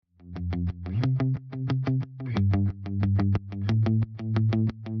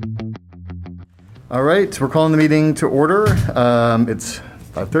All right, we're calling the meeting to order. It's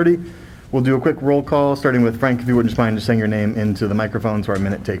 5:30. We'll do a quick roll call, starting with Frank, if you wouldn't just mind just saying your name into the microphone so our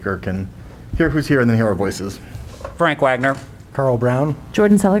minute taker can hear who's here and then hear our voices. Frank Wagner. Carl Brown.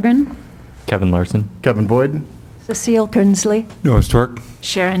 Jordan Seligren. Kevin Larson. Kevin Boyd. Cecile Kernsley. Noah Stork.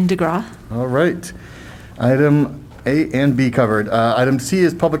 Sharon DeGraw. All right. Item A and B covered. Item C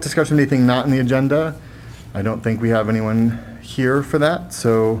is public discussion, anything not in the agenda. I don't think we have anyone here for that,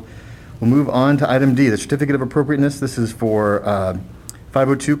 so we'll move on to item D, the certificate of appropriateness. This is for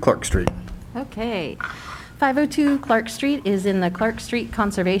 502 Clark Street. Okay. 502 Clark Street is in the Clark Street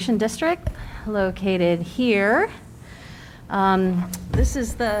Conservation District, located here. This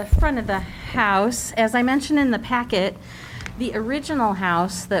is the front of the house. As I mentioned in the packet, the original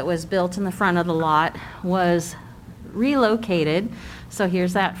house that was built in the front of the lot was relocated. So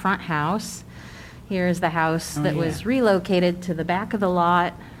here's that front house. Here's the house that was relocated to the back of the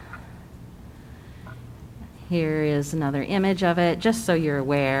lot. Here is another image of it, just so you're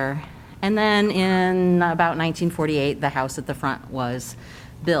aware. And then in about 1948, the house at the front was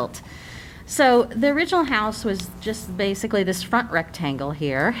built. So the original house was just basically this front rectangle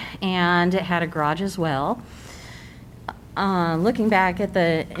here, and it had a garage as well. Looking back at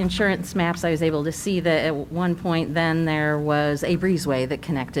the insurance maps, I was able to see that at one point then there was a breezeway that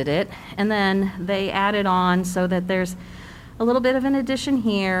connected it. And then they added on so that there's a little bit of an addition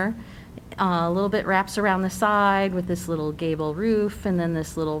here, a little bit wraps around the side with this little gable roof, and then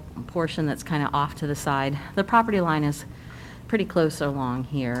this little portion that's kind of off to the side. The property line is pretty close along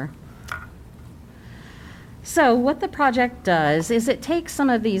here. So what the project does is it takes some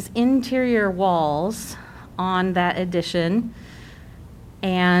of these interior walls on that addition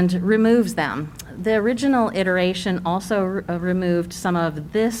and removes them. The original iteration also removed some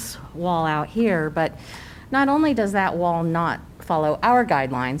of this wall out here, but not only does that wall not follow our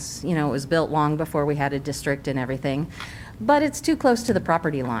guidelines, you know, it was built long before we had a district and everything, but it's too close to the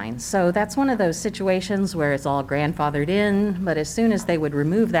property line. So that's one of those situations where it's all grandfathered in, but as soon as they would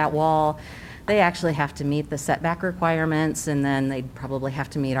remove that wall, they actually have to meet the setback requirements, and then they'd probably have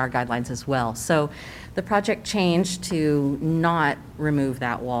to meet our guidelines as well. So the project changed to not remove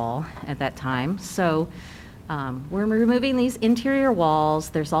that wall at that time. So we're removing these interior walls.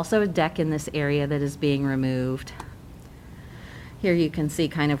 There's also a deck in this area that is being removed. Here you can see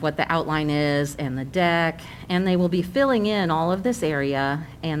kind of what the outline is and the deck, and they will be filling in all of this area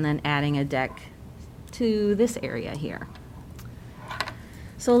and then adding a deck to this area here.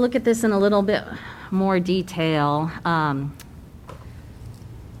 So we'll look at this in a little bit more detail. I'll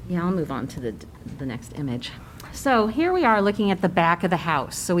move on to the next image. So here we are looking at the back of the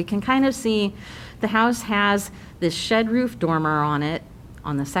house. So we can kind of see the house has this shed roof dormer on it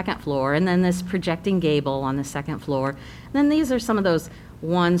on the second floor, and then this projecting gable on the second floor. And then these are some of those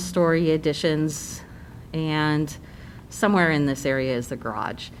one-story additions, and somewhere in this area is the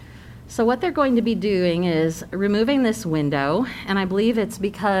garage. So what they're going to be doing is removing this window, and I believe it's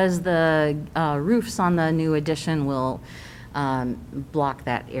because the roofs on the new addition will block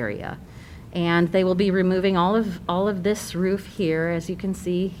that area. And they will be removing all of this roof here, as you can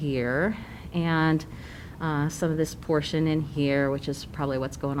see here, and some of this portion in here, which is probably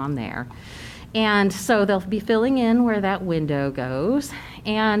what's going on there. And so they'll be filling in where that window goes.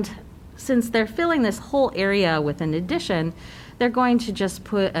 And since they're filling this whole area with an addition, they're going to just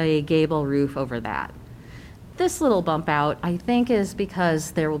put a gable roof over that. This little bump out, I think, is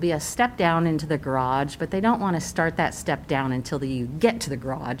because there will be a step down into the garage, but they don't want to start that step down until you get to the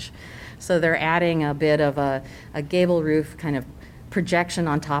garage. So they're adding a bit of a gable roof kind of projection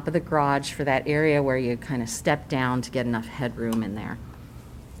on top of the garage for that area where you kind of step down to get enough headroom in there.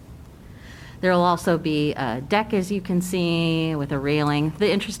 There will also be a deck, as you can see, with a railing. The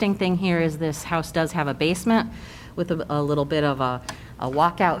interesting thing here is this house does have a basement with a little bit of a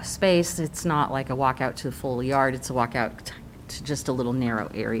walkout space. It's not like a walkout to the full yard, it's a walkout to just a little narrow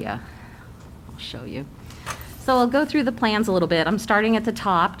area. I'll show you. So I'll go through the plans a little bit. I'm starting at the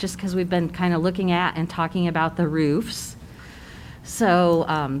top just because we've been kind of looking at and talking about the roofs. So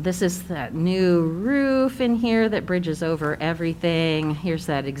this is that new roof in here that bridges over everything. Here's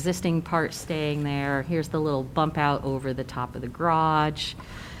that existing part staying there. Here's the little bump out over the top of the garage.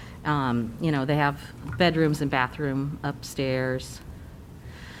 They have bedrooms and bathroom upstairs.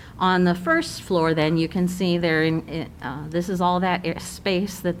 On the first floor, then, you can see this is all that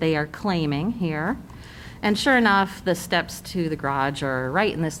space that they are claiming here. And sure enough, the steps to the garage are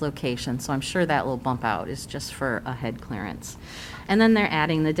right in this location, so I'm sure that little bump out is just for a head clearance. And then they're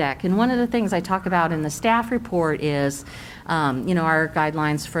adding the deck. And one of the things I talk about in the staff report is, our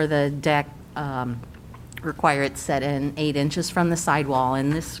guidelines for the deck require it set in 8 inches from the sidewall,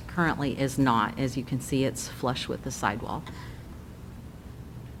 and this currently is not. As you can see, it's flush with the sidewall.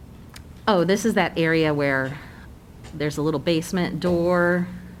 Oh, this is that area where there's a little basement door,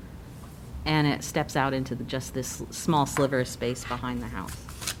 and it steps out into just this small sliver of space behind the house.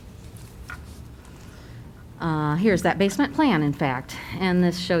 Here's that basement plan, in fact, and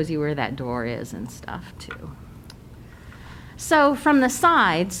this shows you where that door is and stuff, too. So from the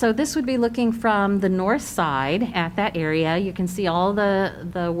side, so this would be looking from the north side at that area. You can see all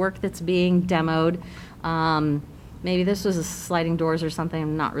the work that's being demoed. Maybe this was a sliding doors or something,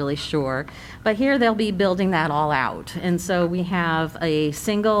 I'm not really sure. But here they'll be building that all out. And so we have a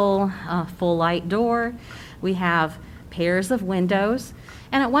single full light door. We have pairs of windows.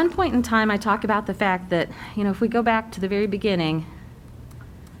 And at one point in time, I talked about the fact that, you know, if we go back to the very beginning,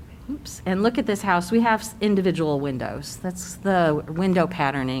 oops, and look at this house, we have individual windows. That's the window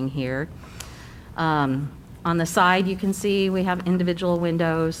patterning here. On the side, you can see we have individual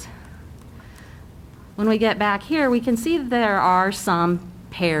windows. When we get back here, we can see that there are some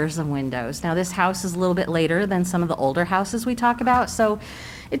pairs of windows. Now, this house is a little bit later than some of the older houses we talk about, so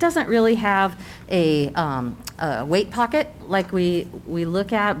it doesn't really have a weight pocket like we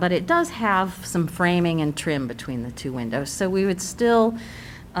look at, but it does have some framing and trim between the two windows. So we would still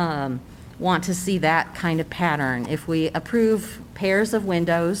want to see that kind of pattern. If we approve pairs of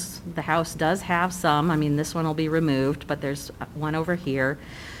windows, the house does have some. I mean, this one will be removed, but there's one over here,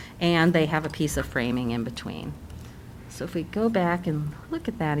 and they have a piece of framing in between. So if we go back and look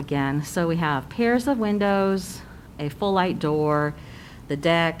at that again, so we have pairs of windows, a full light door, the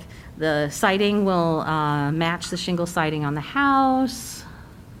deck, the siding will match the shingle siding on the house,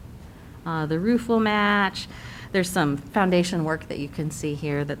 the roof will match. There's some foundation work that you can see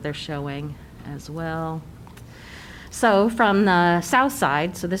here that they're showing as well. So from the south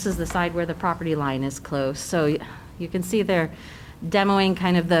side, so this is the side where the property line is close, so you can see they're demoing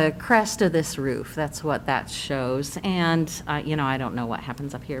kind of the crest of this roof. That's what that shows. And, you know, I don't know what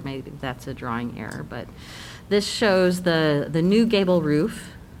happens up here. Maybe that's a drawing error, but this shows the new gable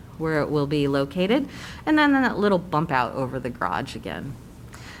roof where it will be located, and then that little bump out over the garage again.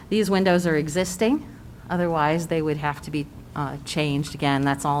 These windows are existing. Otherwise, they would have to be changed again.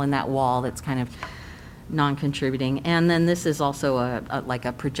 That's all in that wall that's kind of non-contributing. And then this is also like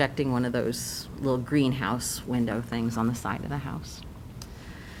a projecting one of those little greenhouse window things on the side of the house.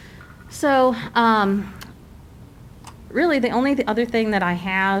 So really the only other thing that I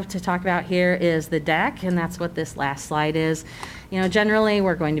have to talk about here is the deck, and that's what this last slide is. You know, generally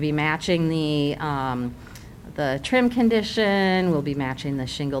we're going to be matching the trim condition, we'll be matching the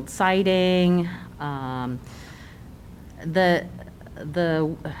shingled siding.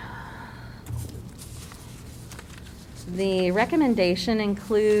 The recommendation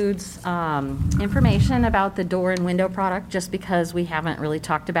includes information about the door and window product, just because we haven't really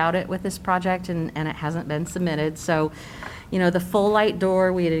talked about it with this project and it hasn't been submitted. So, you know, the full light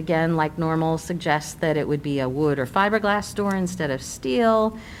door, we'd again, like normal, suggest that it would be a wood or fiberglass door instead of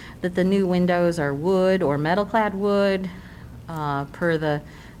steel, that the new windows are wood or metal clad wood per the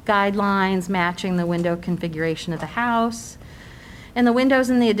guidelines matching the window configuration of the house. And the windows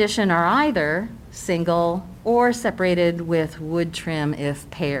in the addition are either single or separated with wood trim if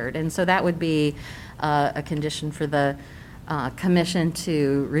paired. And so that would be a condition for the commission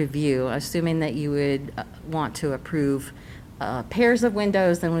to review. Assuming that you would want to approve pairs of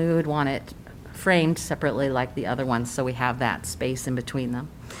windows, then we would want it framed separately like the other ones, so we have that space in between them.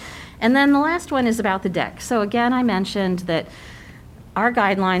 And then the last one is about the deck. So again, I mentioned that our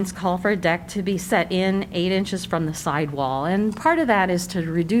guidelines call for a deck to be set in 8 inches from the sidewall, and part of that is to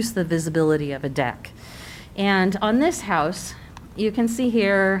reduce the visibility of a deck. And on this house, you can see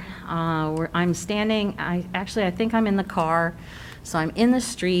here where I'm standing, I think I'm in the car, so I'm in the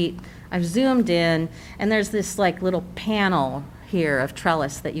street, I've zoomed in, and there's this like little panel here of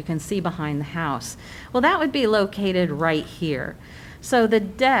trellis that you can see behind the house. Well, that would be located right here. So the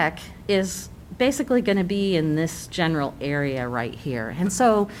deck is basically going to be in this general area right here. And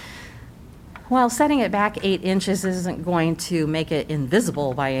so while setting it back 8 inches isn't going to make it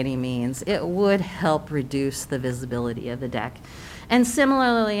invisible by any means, it would help reduce the visibility of the deck. And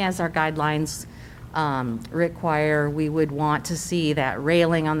similarly, as our guidelines require, we would want to see that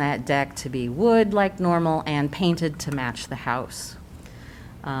railing on that deck to be wood like normal and painted to match the house.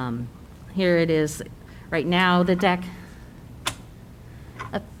 Here it is. Right now, the deck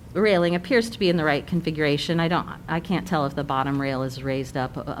railing appears to be in the right configuration. I can't tell if the bottom rail is raised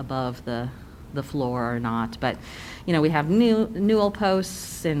up above the floor or not, but you know, we have newel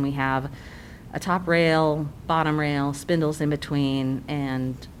posts, and we have a top rail, bottom rail, spindles in between,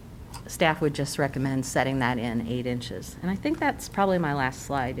 and staff would just recommend setting that in 8 inches. And I think that's probably my last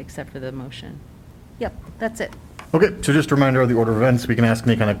slide, except for the motion. Yep, that's it. Okay, so just a reminder of the order of events. We can ask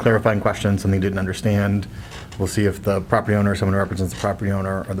any kind of clarifying questions, something you didn't understand. We'll see if the property owner, someone who represents the property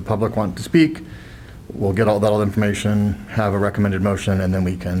owner, or the public want to speak. We'll get all that information, have a recommended motion, and then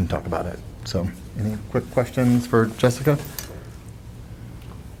we can talk about it. So, any quick questions for Jessica?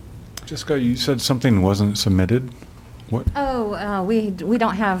 Jessica, you said something wasn't submitted? What? Oh, we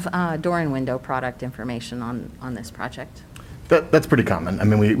don't have door and window product information on this project. That's pretty common. I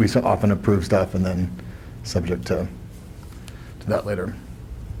mean, we so often approve stuff and then subject to that later.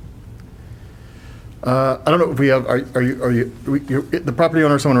 I don't know if we have, the property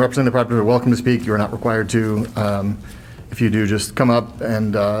owner, someone representing the property, are welcome to speak. You are not required to. If you do, just come up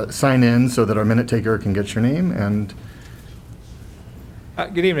and sign in so that our minute taker can get your name. And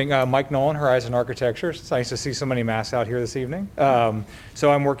Good evening, Mike Nolan, Horizon Architecture. It's nice to see so many masks out here this evening.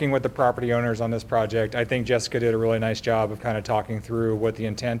 So I'm working with the property owners on this project. I think Jessica did a really nice job of kind of talking through what the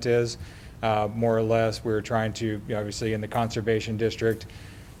intent is. More or less, we're trying to, obviously in the conservation district,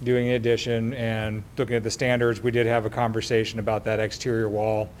 doing an addition and looking at the standards. We did have a conversation about that exterior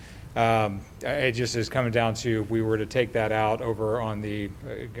wall. It just is coming down to, if we were to take that out over on the,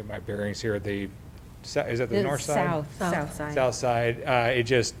 get my bearings here, is that the north side? South side. South side. It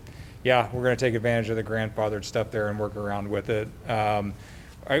just, we're going to take advantage of the grandfathered stuff there and work around with it.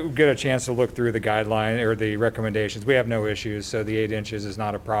 I get a chance to look through the guideline or the recommendations. We have no issues, so the 8 inches is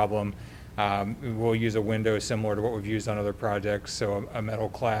not a problem. We'll use a window similar to what we've used on other projects, so a metal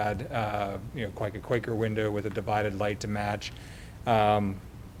clad, like a Quaker window with a divided light to match. And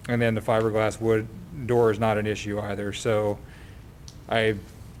then the fiberglass wood door is not an issue either. So I'd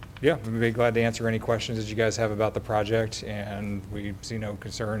be glad to answer any questions that you guys have about the project, and we see no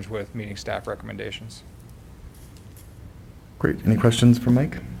concerns with meeting staff recommendations. great. Any questions for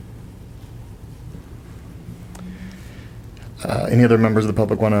Mike? Any other members of the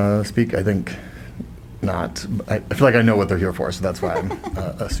public want to speak? I think not. I feel like I know what they're here for, so that's why I'm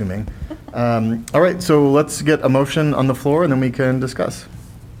assuming. All right, so let's get a motion on the floor, and then we can discuss.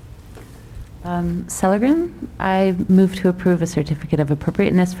 Seligren, I move to approve a certificate of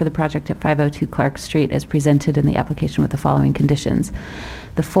appropriateness for the project at 502 Clark Street as presented in the application with the following conditions.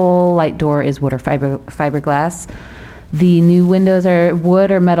 The full light door is wood or fiberglass. The new windows are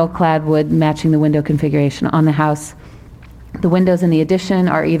wood or metal clad wood, matching the window configuration on the house. The windows in the addition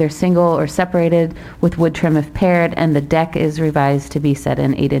are either single or separated with wood trim if paired, and the deck is revised to be set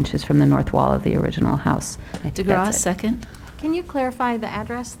in 8 inches from the north wall of the original house. I think DeGrasse, that's it. second. Can you clarify the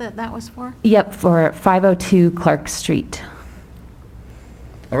address that was for? Yep, for 502 Clark Street.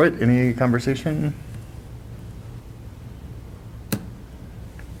 All right, any conversation?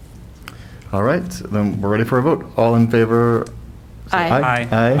 All right, then we're ready for a vote. All in favor? say Aye.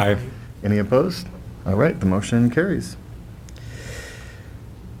 Aye. Any opposed? All right, the motion carries.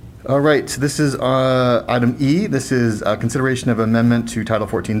 All right, so this is item E. This is consideration of amendment to Title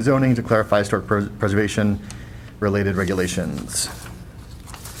 14 zoning to clarify historic preservation related regulations.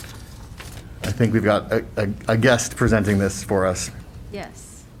 I think we've got a guest presenting this for us.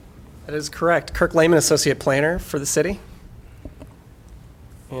 Yes. That is correct. Kirk Lehman, Associate Planner for the city.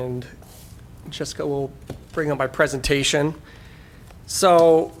 And Jessica will bring up my presentation.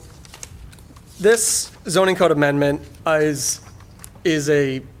 So this zoning code amendment is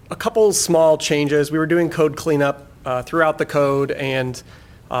a couple small changes. We were doing code cleanup throughout the code, and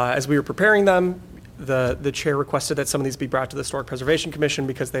as we were preparing them, the chair requested that some of these be brought to the Historic Preservation Commission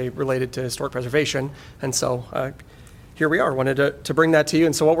because they related to historic preservation. And so here we are, wanted to bring that to you.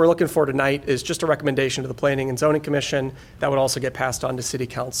 And so what we're looking for tonight is just a recommendation to the Planning and Zoning Commission that would also get passed on to City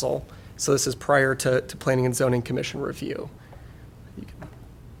Council. So this is prior to Planning and Zoning Commission review.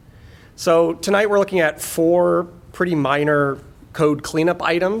 So tonight we're looking at 4 pretty minor code cleanup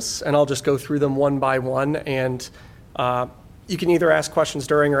items, and I'll just go through them one by one. And you can either ask questions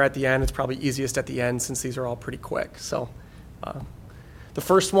during or at the end. It's probably easiest at the end since these are all pretty quick. So the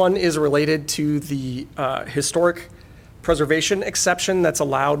first one is related to the historic preservation exception that's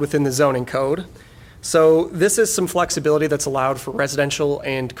allowed within the zoning code. So this is some flexibility that's allowed for residential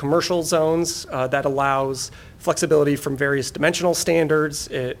and commercial zones that allows flexibility from various dimensional standards,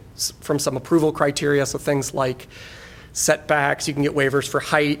 from some approval criteria, so things like setbacks. You can get waivers for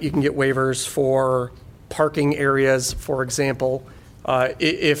height, you can get waivers for parking areas, for example,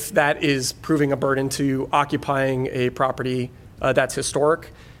 if that is proving a burden to occupying a property that's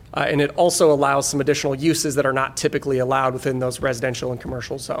historic. And it also allows some additional uses that are not typically allowed within those residential and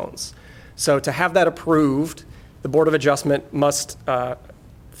commercial zones. So to have that approved, the Board of Adjustment must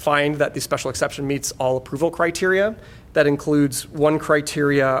find that the special exception meets all approval criteria. that includes one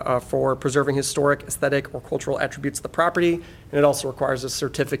criteria for preserving historic, aesthetic, or cultural attributes of the property, and it also requires a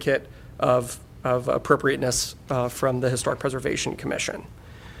certificate of appropriateness from the Historic Preservation Commission.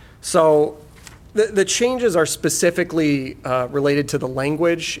 So the changes are specifically related to the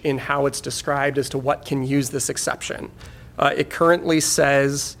language in how it's described as to what can use this exception. It currently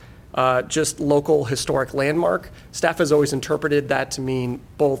says just local historic landmark. Staff has always interpreted that to mean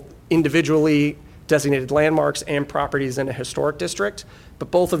both individually designated landmarks and properties in a historic district,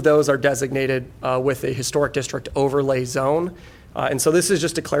 but both of those are designated with a historic district overlay zone. And so this is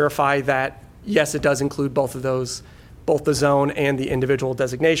just to clarify that, yes, it does include both of those, both the zone and the individual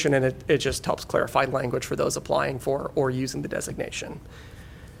designation, and it just helps clarify language for those applying for or using the designation.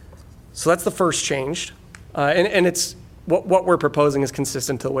 So that's the first change. And it's what we're proposing is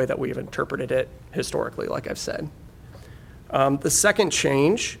consistent to the way that we've interpreted it historically, like I've said. The second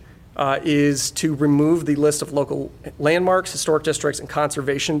change is to remove the list of local landmarks, historic districts, and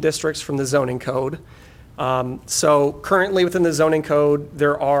conservation districts from the zoning code. So currently within the zoning code,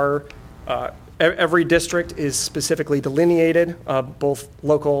 there are, every district is specifically delineated, both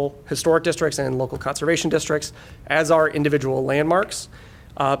local historic districts and local conservation districts, as are individual landmarks.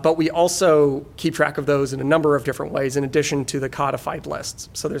 But we also keep track of those in a number of different ways in addition to the codified lists.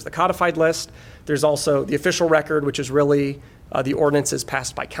 So there's the codified list. There's also the official record, which is really the ordinances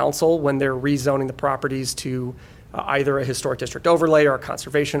passed by council when they're rezoning the properties to either a historic district overlay or a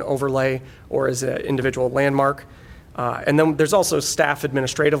conservation overlay or as an individual landmark. And then there's also staff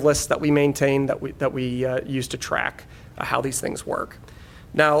administrative lists that we maintain that we use to track how these things work.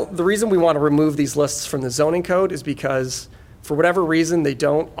 Now, the reason we want to remove these lists from the zoning code is because for whatever reason, they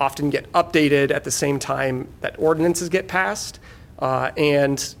don't often get updated at the same time that ordinances get passed.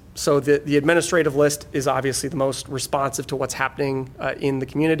 And so the administrative list is obviously the most responsive to what's happening in the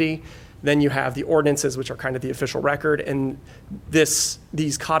community. Then you have the ordinances, which are kind of the official record, and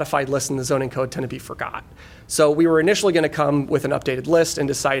these codified lists in the zoning code tend to be forgot. So we were initially going to come with an updated list and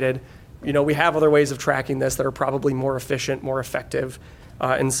decided, we have other ways of tracking this that are probably more efficient, more effective.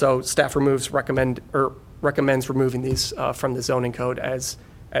 And so staff recommends removing these from the zoning code as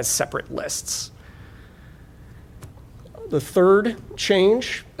separate lists. The third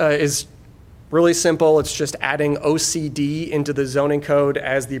change is really simple. It's just adding OCD into the zoning code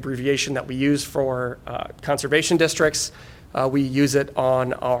as the abbreviation that we use for conservation districts. We use it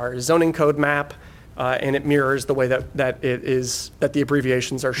on our zoning code map, and it mirrors the way that the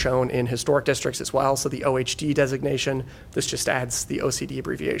abbreviations are shown in historic districts as well. So the OHD designation, this just adds the OCD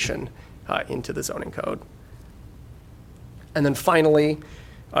abbreviation into the zoning code. And then finally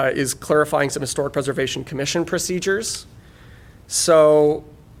is clarifying some Historic Preservation Commission procedures. So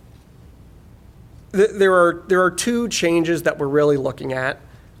there are two changes that we're really looking at.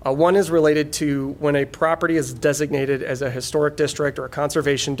 One is related to when a property is designated as a historic district or a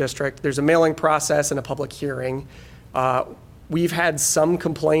conservation district, there's a mailing process and a public hearing. We've had some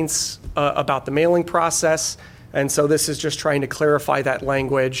complaints about the mailing process, and so this is just trying to clarify that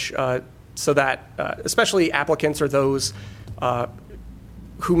language so that especially applicants or those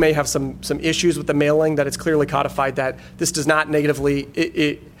who may have some issues with the mailing, that it's clearly codified that this does not negatively,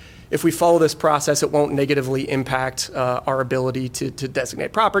 if we follow this process, it won't negatively impact our ability to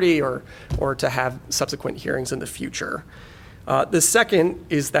designate property or to have subsequent hearings in the future. The second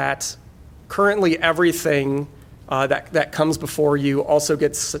is that currently everything that comes before you also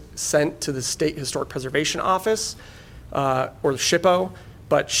gets sent to the State Historic Preservation Office or the SHPO.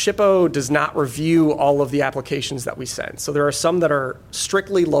 But SHPO does not review all of the applications that we send. So there are some that are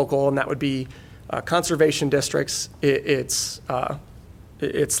strictly local, and that would be conservation districts. It's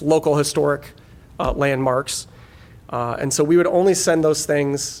local historic landmarks. And so we would only send those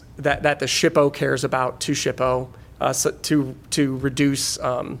things that the SHPO cares about to SHPO to reduce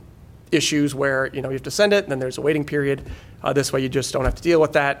issues where you have to send it and then there's a waiting period. This way you just don't have to deal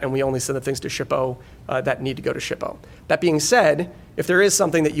with that, and we only send the things to SHPO that need to go to SHPO. That being said, if there is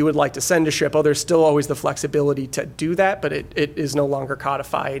something that you would like to send to SHPO, there's still always the flexibility to do that, but it is no longer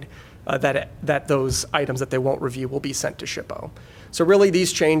codified that those items that they won't review will be sent to SHPO. So really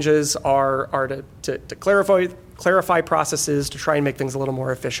these changes are to clarify processes, to try and make things a little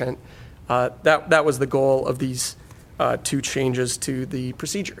more efficient. That was the goal of these two changes to the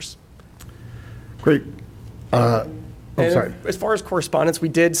procedures. Great. Sorry. As far as correspondence, we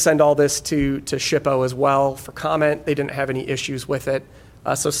did send all this to SHPO as well for comment. They didn't have any issues with it.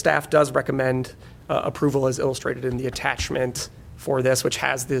 So staff does recommend approval as illustrated in the attachment for this, which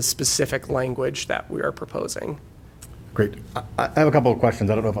has this specific language that we are proposing. Great. I have a couple of questions.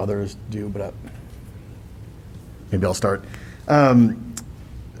 I don't know if others do, but maybe I'll start.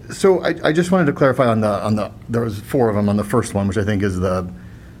 So I just wanted to clarify on the, there was 4 of them on the first one, which I think is the,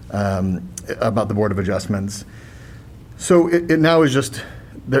 about the Board of Adjustments. So it now is just,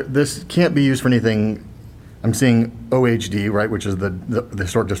 this can't be used for anything, I'm seeing OHD, right, which is the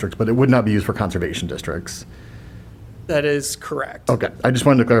historic districts, but it would not be used for conservation districts. That is correct. Okay, I just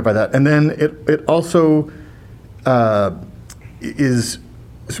wanted to clarify that. And then it also is,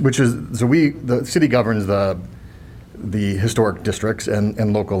 which is, so the city governs the historic districts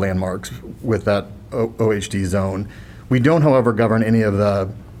and local landmarks with that OHD zone. We don't, however, govern any of the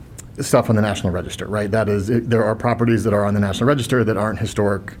stuff on the National Register, right? That is, there are properties that are on the National Register that aren't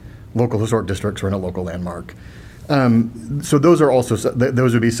local historic districts or in a local landmark. So those are also,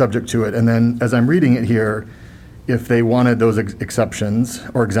 those would be subject to it. And then as I'm reading it here, if they wanted those exceptions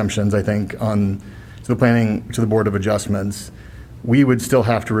or exemptions, I think, to the Board of Adjustments, we would still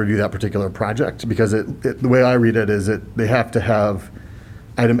have to review that particular project because the way I read it is they have to have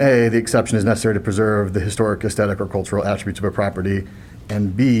item A, the exception is necessary to preserve the historic, aesthetic, or cultural attributes of a property,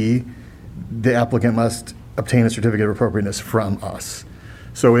 and B, the applicant must obtain a certificate of appropriateness from us.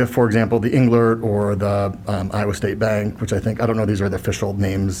 So if, for example, the Englert or the Iowa State Bank, which I don't know these are the official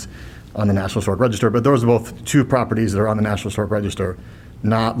names on the National Historic Register, but those are both 2 properties that are on the National Historic Register,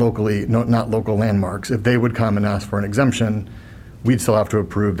 not local landmarks. If they would come and ask for an exemption, we'd still have to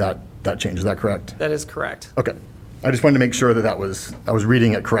approve that change. Is that correct? That is correct. Okay. I just wanted to make sure that I was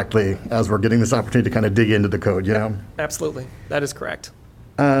reading it correctly as we're getting this opportunity to kind of dig into the code, you know? Absolutely. That is correct.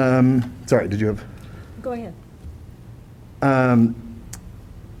 Sorry, did you have? Go ahead.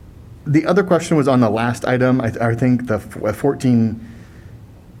 The other question was on the last item. I think the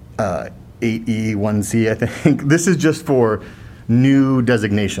 14.8E1C, I think. This is just for new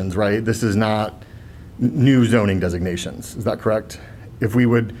designations, right? This is not new zoning designations. Is that correct? If we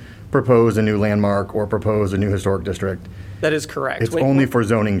would propose a new landmark or propose a new historic district, That is correct. it's only for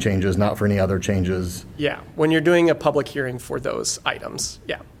zoning changes, not for any other changes. Yeah, when you're doing a public hearing for those items,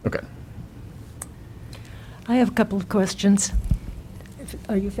 yeah. Okay. I have a couple of questions.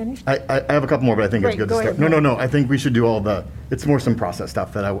 Are you finished? I have a couple more, but I think it's Great, good to go start. ahead. No. I think we should do it's more some process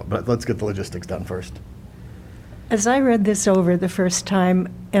stuff but let's get the logistics done first. As I read this over the first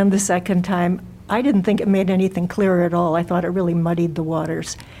time and the second time, I didn't think it made anything clearer at all. I thought it really muddied the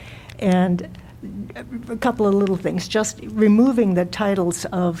waters. And a couple of little things, just removing the titles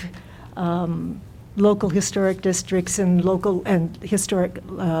of local historic districts and historic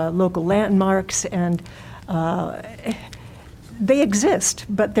local landmarks, and they exist,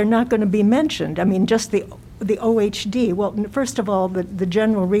 but they're not going to be mentioned. I mean, just the OHD. Well, first of all, the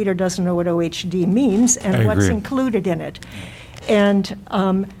general reader doesn't know what OHD means I and what's agree. included in it. And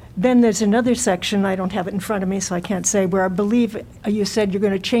then there's another section, I don't have it in front of me, so I can't say, where I believe you said you're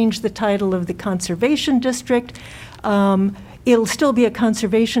going to change the title of the conservation district. It'll still be a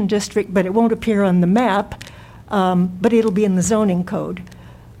conservation district, but it won't appear on the map, but it'll be in the zoning code.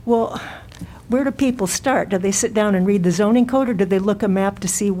 Well, where do people start? Do they sit down and read the zoning code, or do they look a map to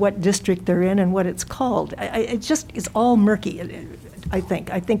see what district they're in and what it's called? It just is all murky, I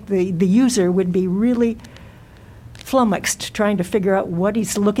think. I think the user would be really flummoxed trying to figure out what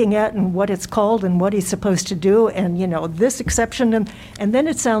he's looking at and what it's called and what he's supposed to do, and, this exception. And then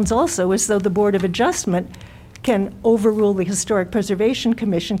it sounds also as though the Board of Adjustment can overrule the Historic Preservation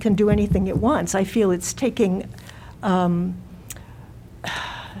Commission, can do anything it wants. I feel it's taking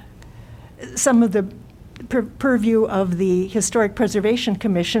some of the purview of the Historic Preservation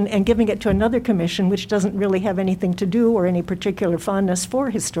Commission and giving it to another commission which doesn't really have anything to do or any particular fondness for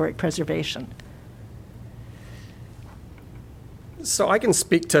historic preservation. So I can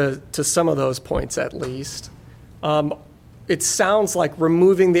speak to some of those points at least. It sounds like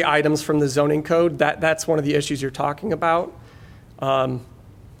removing the items from the zoning code, that's one of the issues you're talking about.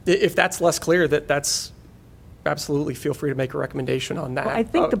 If that's less clear, that's absolutely feel free to make a recommendation on that. Well, I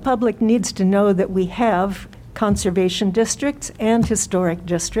think the public needs to know that we have conservation districts and historic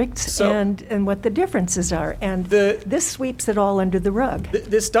districts, So- and what the differences are. And this sweeps it all under the rug.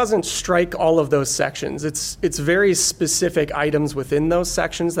 This doesn't strike all of those sections. It's very specific items within those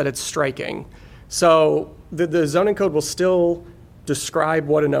sections that it's striking. So the zoning code will still describe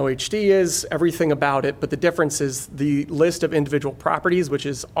what an OHD is, everything about it, but the difference is the list of individual properties, which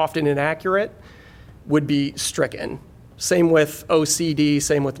is often inaccurate, would be stricken. Same with OCD,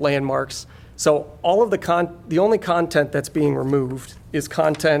 same with landmarks. So all of the only content that's being removed is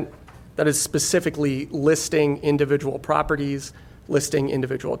content that is specifically listing individual properties, listing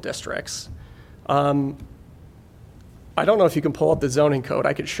individual districts. I don't know if you can pull up the zoning code.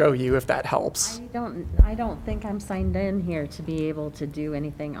 I could show you if that helps. I don't think I'm signed in here to be able to do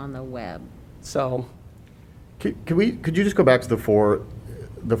anything on the web. So Could you just go back to the 4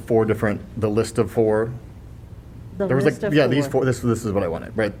 the four different, the list of four. The There was list like, of yeah, these four. four, this is what I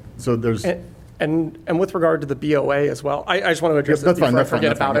wanted, right? So there's, And with regard to the BOA as well, I just want to address Yep, this that's fine, before I that's fine, forget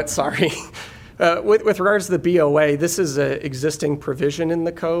that's about fine, it, sorry. With regards to the BOA, this is an existing provision in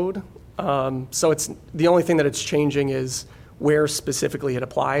the code. So it's, the only thing that it's changing is where specifically it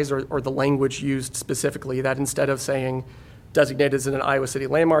applies, or the language used specifically, that instead of saying designated as an Iowa City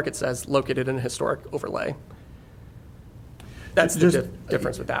landmark, it says located in a historic overlay. That's the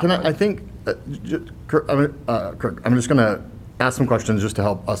difference with that Can one. I think, Kirk, I'm just going to ask some questions just to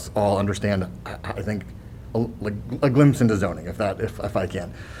help us all understand, I think, like a glimpse into zoning, if I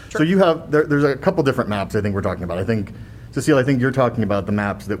can. So you have, there's a couple different maps I think we're talking about. I think, Cecile, I think you're talking about the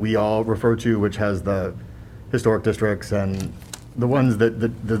maps that we all refer to, which has the historic districts and the ones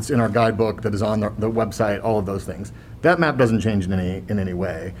that's in our guidebook, that is on the website, all of those things. That map doesn't change in any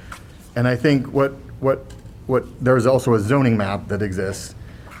way. And I think there's also a zoning map that exists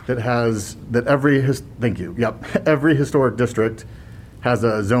that has, that every historic district has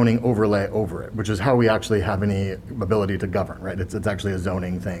a zoning overlay over it, which is how we actually have any ability to govern, right? It's actually a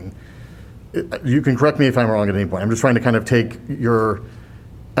zoning thing. You can correct me if I'm wrong at any point. I'm just trying to kind of take your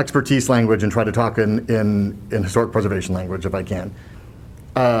expertise language and try to talk in historic preservation language if I can.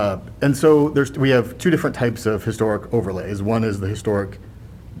 And so we have two different types of historic overlays. One is the historic,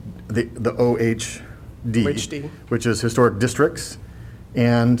 the OHD, OHD. which is historic districts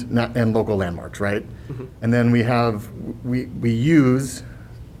and local landmarks, right? Mm-hmm. And then the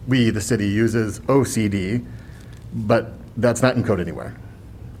city uses OCD, but that's not in code anywhere,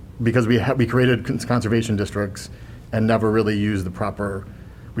 because we created conservation districts and never really used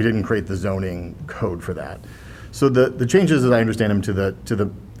we didn't create the zoning code for that. So the changes, as I understand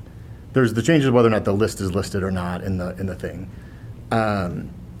them, there's the changes whether or not the list is listed or not in the thing.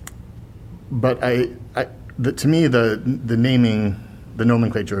 But to me, the naming, the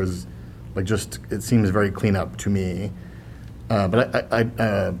nomenclature is like it seems very clean up to me. Anyway,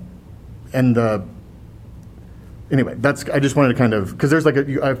 I just wanted to kind of, because there's like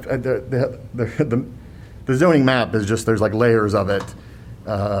the zoning map is just, there's like layers of it,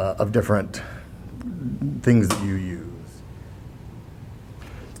 of different things that you use.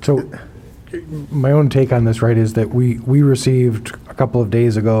 So my own take on this, right, is that we received a couple of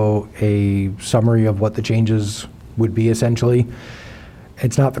days ago a summary of what the changes would be essentially.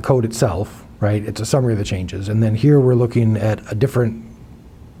 It's not the code itself, right? It's a summary of the changes. And then here we're looking at a different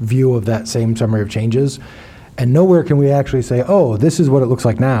view of that same summary of changes. And nowhere can we actually say, oh, this is what it looks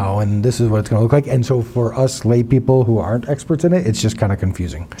like now, and this is what it's going to look like. And so for us lay people who aren't experts in it, it's just kind of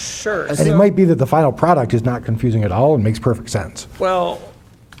confusing. Sure. And it might be that the final product is not confusing at all and makes perfect sense. Well,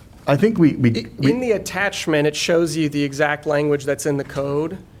 I think in the attachment, it shows you the exact language that's in the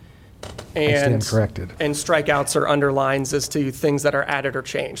code. stand corrected. And strikeouts or underlines as to things that are added or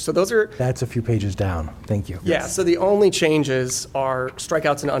changed. So those are, That's a few pages down. Thank you. yeah, so the only changes are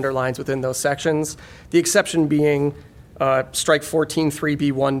strikeouts and underlines within those sections. The exception being strike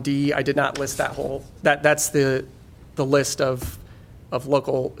 14.3B1D. I did not list that whole, that's the list of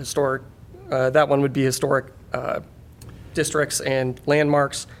local historic, that one would be historic districts and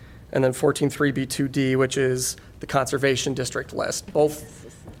landmarks. And then 14.3B2D, which is the conservation district list. Both.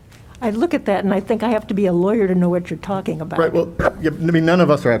 I look at that and I think I have to be a lawyer to know what you're talking about. Right, well, yeah, I mean, none of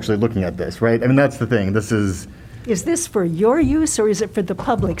us are actually looking at this, right? I mean, that's the thing. This is, Is this for your use or is it for the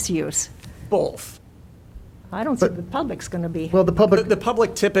public's use? Both. I don't think the public's going to be. well, the public, The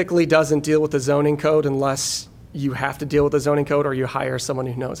public typically doesn't deal with the zoning code unless you have to deal with the zoning code or you hire someone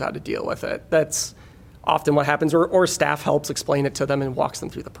who knows how to deal with it. That's often what happens, or staff helps explain it to them and walks them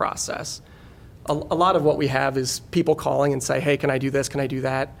through the process. A lot of what we have is people calling and say, hey, can I do this, can I do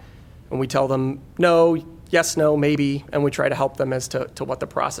that? And we tell them, no, yes, no, maybe, and we try to help them as to what the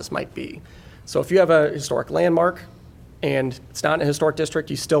process might be. So if you have a historic landmark and it's not in a historic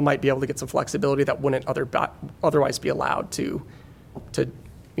district, you still might be able to get some flexibility that wouldn't otherwise be allowed to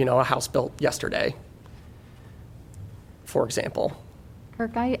a house built yesterday, for example.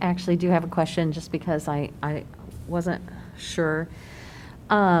 Kirk, I actually do have a question, just because I wasn't sure.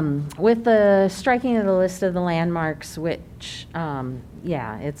 With the striking of the list of the landmarks, which,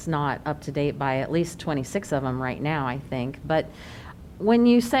 it's not up to date by at least 26 of them right now, I think. But when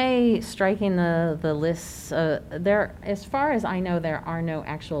you say striking the lists, there, as far as I know, there are no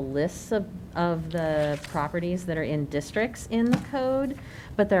actual lists of the properties that are in districts in the code,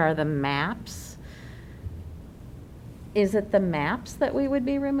 but there are the maps. Is it the maps that we would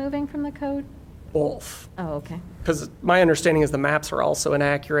be removing from the code? Both. Oh, okay. Because my understanding is the maps are also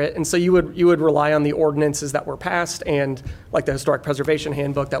inaccurate, and so you would rely on the ordinances that were passed and like the Historic Preservation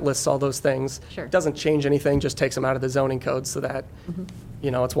Handbook that lists all those things. Sure. Doesn't change anything, just takes them out of the zoning code so that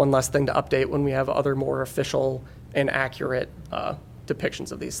It's one less thing to update when we have other more official and accurate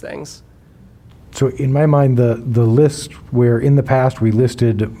depictions of these things. So in my mind, the list where in the past we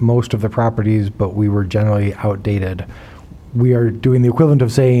listed most of the properties, but we were generally outdated, we are doing the equivalent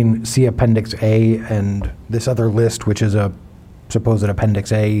of saying, see Appendix A, and this other list, which is a supposed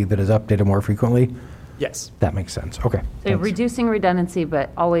Appendix A that is updated more frequently? Yes. That makes sense. Okay. So thanks. reducing redundancy, but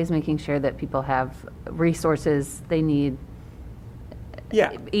always making sure that people have resources they need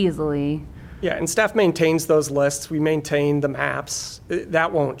Yeah. easily. Yeah, and staff maintains those lists. We maintain the maps.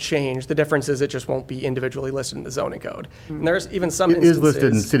 That won't change. The difference is it just won't be individually listed in the zoning code. And there's even some It instances. is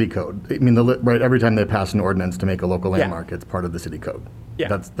listed in city code. I mean, right, every time they pass an ordinance to make a local landmark, it's part of the city code. Yeah.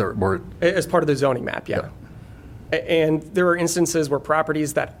 That's their word. As part of the zoning map, yeah. And there are instances where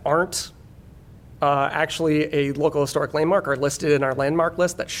properties that aren't actually a local historic landmark are listed in our landmark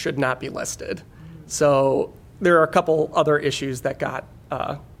list that should not be listed. So there are a couple other issues that got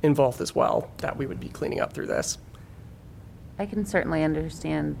involved as well that we would be cleaning up through this. I can certainly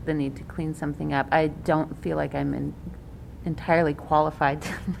understand the need to clean something up. I don't feel like I'm entirely qualified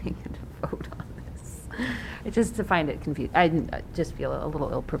to make a vote on this. Just to find it confusing. I just feel a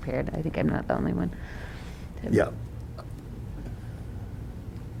little ill-prepared. I think I'm not the only one. Yeah.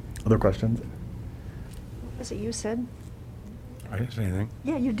 Other questions? Was it you said? I didn't say anything.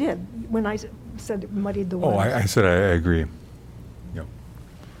 Yeah, you did, when I said it muddied the Oh, waters. I said I agree. Yep.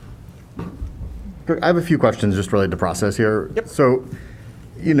 I have a few questions just related to process here. Yep. So,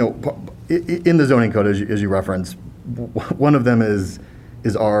 in the zoning code, as you referenced, one of them is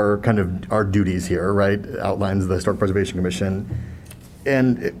our kind of our duties here, right? Outlines the Historic Preservation Commission.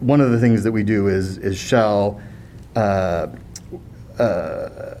 And one of the things that we do is shall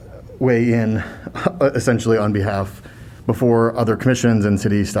weigh in essentially on behalf before other commissions and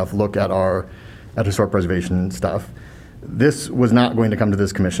city stuff look at historic preservation stuff. This was not going to come to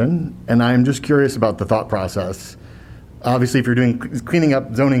this commission, and I'm just curious about the thought process. Obviously, if you're doing cleaning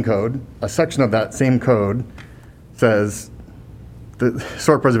up zoning code, a section of that same code says the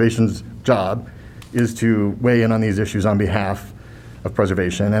historic preservation's job is to weigh in on these issues on behalf of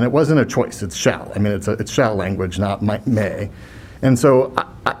preservation, and it wasn't a choice, it's shall. I mean, it's shall language, not may. And so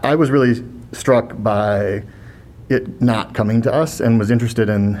I was really struck by it not coming to us and was interested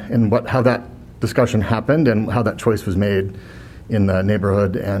in how that discussion happened and how that choice was made in the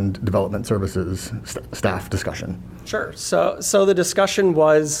neighborhood and development services staff discussion. Sure. So the discussion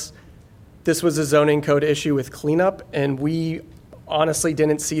was, this was a zoning code issue with cleanup, and we honestly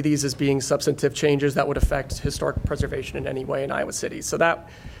didn't see these as being substantive changes that would affect historic preservation in any way in Iowa City. So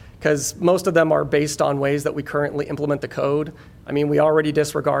because most of them are based on ways that we currently implement the code. I mean, we already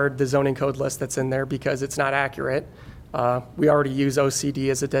disregard the zoning code list that's in there because it's not accurate. We already use OCD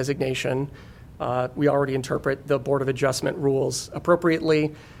as a designation. We already interpret the Board of Adjustment rules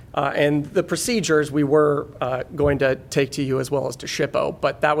appropriately. And the procedures we were going to take to you as well as to SHPO,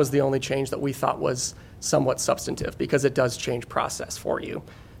 but that was the only change that we thought was somewhat substantive because it does change process for you.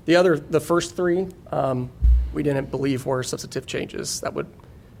 The first three, we didn't believe were substantive changes that would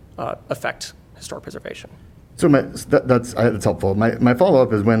affect historic preservation. So that's helpful. My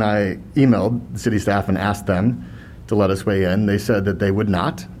follow-up is when I emailed the city staff and asked them to let us weigh in, they said that they would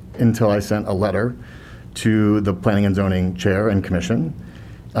not until I sent a letter to the Planning and Zoning Chair and Commission,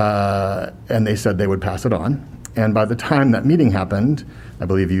 and they said they would pass it on. And by the time that meeting happened, I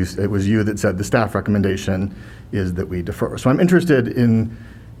believe it was you that said the staff recommendation is that we defer. So I'm interested in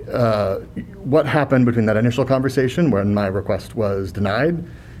what happened between that initial conversation when my request was denied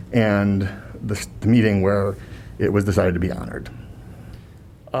and the meeting where it was decided to be honored.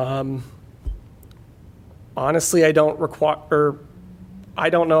 Honestly, I don't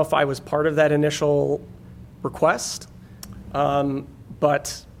know if I was part of that initial request.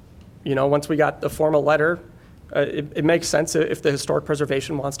 But, once we got the formal letter, it makes sense if the historic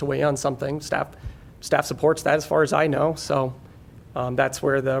preservation wants to weigh in on something. Staff supports that as far as I know. So that's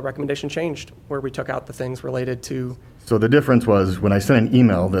where the recommendation changed, where we took out the things related to. So the difference was when I sent an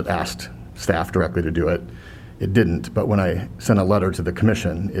email that asked staff directly to do it, it didn't. But when I sent a letter to the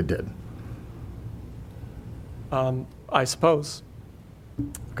commission, it did. I suppose.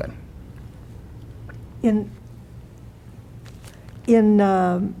 Okay. In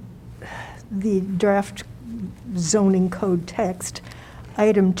the draft zoning code text,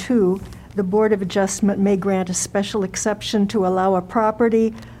 item 2, the Board of Adjustment may grant a special exception to allow a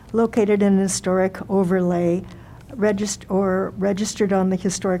property located in an historic overlay registered on the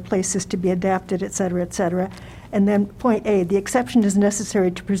historic places to be adapted, et cetera, et cetera. And then point A, the exception is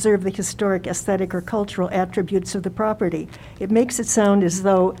necessary to preserve the historic, aesthetic, or cultural attributes of the property. It makes it sound as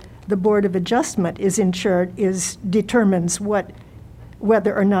though the Board of Adjustment is in charge, determines what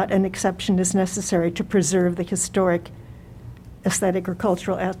whether or not an exception is necessary to preserve the historic, aesthetic, or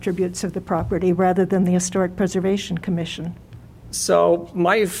cultural attributes of the property rather than the Historic Preservation Commission. So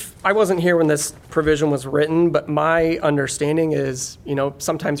I wasn't here when this provision was written, but my understanding is,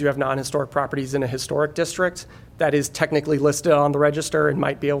 sometimes you have non-historic properties in a historic district that is technically listed on the register and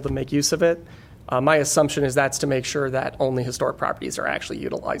might be able to make use of it. My assumption is that's to make sure that only historic properties are actually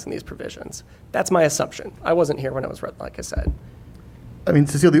utilizing these provisions. That's my assumption. I wasn't here when it was written, like I said. I mean,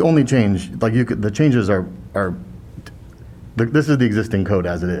 Cecile, the only change, the changes are this is the existing code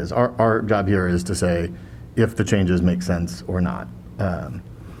as it is. Our job here is to say if the changes make sense or not,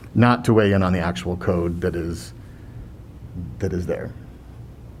 not to weigh in on the actual code that is there.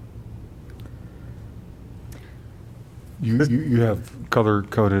 You have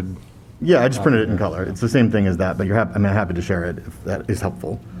color-coded, Yeah, I just printed it in color. It's the same thing as that, but I'm happy to share it if that is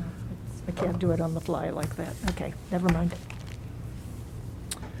helpful. I can't do it on the fly like that. Okay, never mind.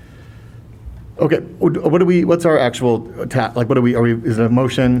 Okay, what's our actual is it a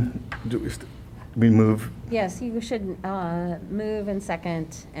motion? Do we move? Yes, you should move and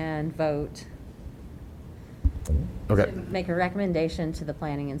second and vote. Okay, To make a recommendation to the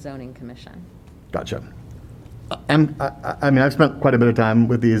Planning and Zoning Commission. gotcha. I mean, I've spent quite a bit of time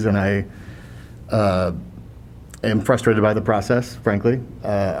with these, and I am frustrated by the process, frankly.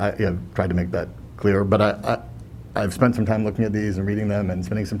 I've tried to make that clear, but I've spent some time looking at these and reading them and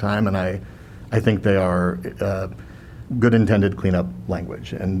spending some time, and I think they are good intended cleanup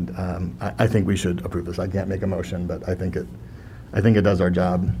language, and I think we should approve this. I can't make a motion, but I think it does our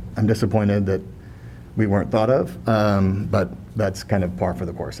job. I'm disappointed that we weren't thought of, but that's kind of par for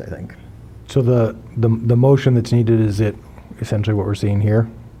the course, I think. So the motion that's needed, is it essentially what we're seeing here?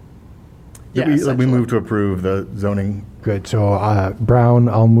 Yeah, we essentially. move to approve the zoning. Good. So Brown,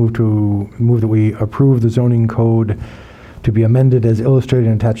 I'll move that we approve the zoning code to be amended as illustrated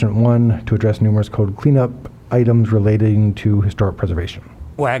in attachment 1 to address numerous code cleanup items relating to historic preservation.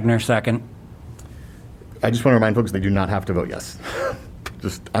 Wagner, second. I just want to remind folks they do not have to vote yes.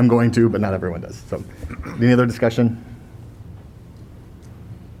 I'm going to, but not everyone does. So, any other discussion?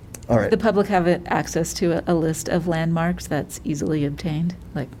 All right. The public have access to a list of landmarks that's easily obtained?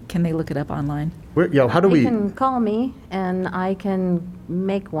 Like, can they look it up online? How do They we? can call me and I can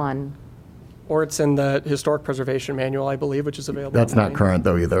make one. Or it's in the Historic Preservation Manual, I believe, which is available. That's not online. current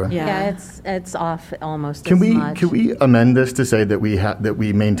though either. Yeah, it's off almost Can as much. we amend this to say that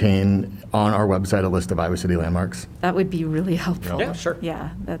we maintain on our website a list of Iowa City landmarks? That would be really helpful. Yeah, sure. Yeah,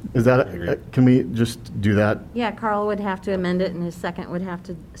 that, Is that can we just do that? Yeah, Carl would have to amend it and his second would have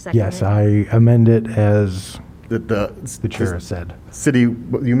to second it. Yes, I amend it as That the chair has said. city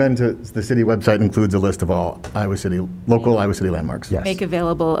you meant the city website includes a list of all local Iowa City landmarks. Yes. make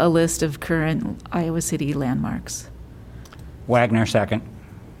available a list of current Iowa City landmarks. Wagner, second.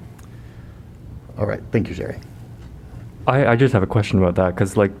 All right. Thank you, Sherry. I just have a question about that,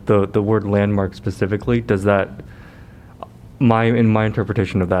 because like the word landmark specifically, does that, in my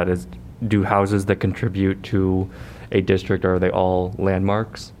interpretation of that is, do houses that contribute to a district, are they all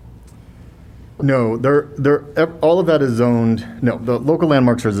landmarks? No, all of that is zoned. No, the local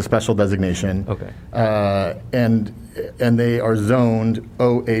landmarks are a special designation. Okay. And they are zoned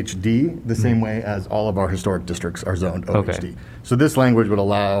OHD the same way as all of our historic districts are zoned OHD. Okay. So this language would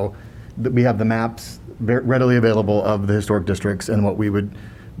allow, we have the maps readily available of the historic districts, and what we would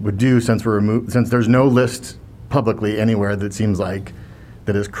do since there's no list publicly anywhere that seems like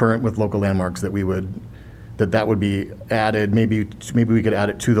that is current with local landmarks, that would be added. Maybe we could add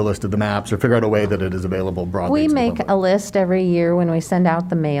it to the list of the maps or figure out a way that it is available broadly. We to the make public. a list every year when we send out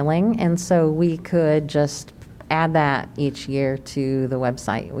the mailing, and so we could just add that each year to the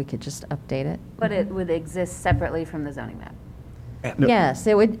website. We could just update it. But it would exist separately from the zoning map. Yes,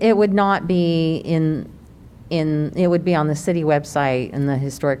 it would not be it would be on the city website and the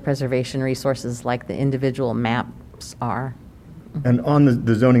historic preservation resources like the individual maps are. And on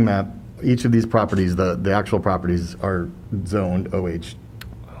the zoning map, each of these properties, the actual properties are zoned OH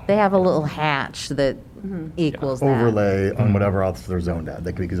They have a little hatch that equals that. overlay on whatever else they're zoned at.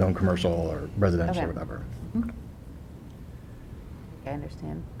 They could be zoned commercial or residential or Okay. whatever. I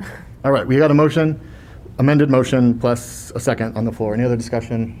understand. All right, we got a motion, amended motion plus a second on the floor. Any other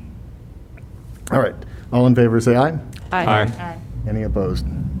discussion? All right, all in favor, say aye. Aye. Any opposed?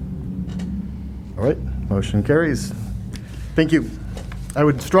 All right, motion carries. Thank you. I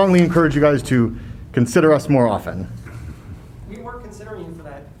would strongly encourage you guys to consider us more often. We were considering you for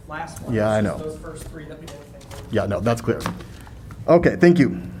that last one. Yeah, It's I just know. Those first three that we didn't think were. Yeah, no, that's clear. Okay, thank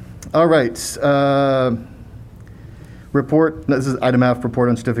you. All right. Report, this is item F, report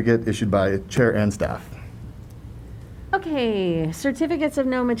on certificate issued by chair and staff. Okay, certificates of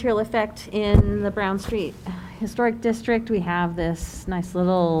no material effect in the Brown Street Historic District. We have this nice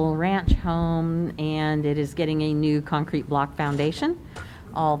little ranch home, and it is getting a new concrete block foundation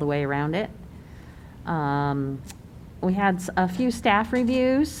all the way around it. We had a few staff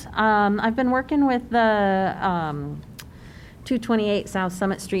reviews. I've been working with the 228 South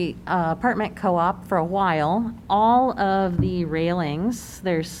Summit Street apartment co-op for a while. All of the railings,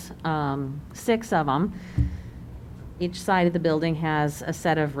 there's 6 of them. Each side of the building has a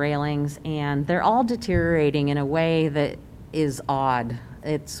set of railings, and they're all deteriorating in a way that is odd.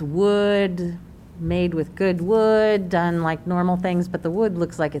 It's wood, made with good wood, done like normal things, but the wood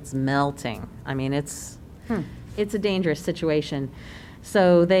looks like it's melting. I mean, it's a dangerous situation.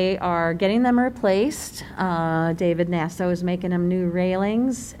 So they are getting them replaced. David Nasso is making them new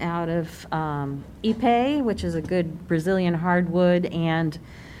railings out of Ipe, which is a good Brazilian hardwood, and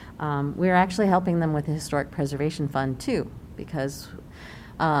we're actually helping them with the Historic Preservation Fund too, because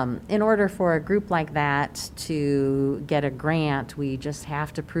in order for a group like that to get a grant, we just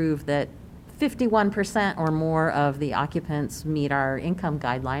have to prove that 51% or more of the occupants meet our income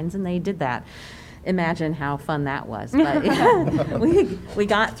guidelines, and they did that. Imagine how fun that was. But we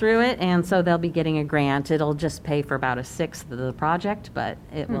got through it, and so they'll be getting a grant. It'll just pay for about 1/6 of the project, but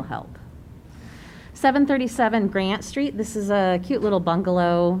it will help. 737 Grant Street. This is a cute little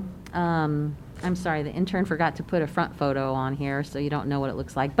bungalow. I'm sorry, the intern forgot to put a front photo on here, so you don't know what it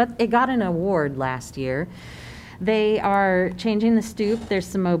looks like. But it got an award last year. They are changing the stoop. There's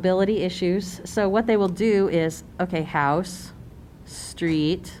some mobility issues. So what they will do is, okay, house,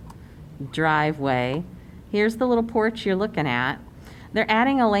 street, driveway. Here's the little porch you're looking at. They're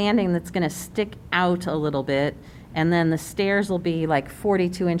adding a landing that's going to stick out a little bit, and then the stairs will be like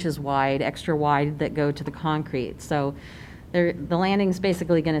 42 inches wide, extra wide, that go to the concrete. So the landing's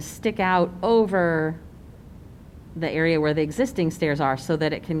basically going to stick out over the area where the existing stairs are so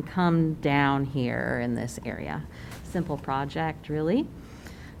that it can come down here in this area. Simple project, really.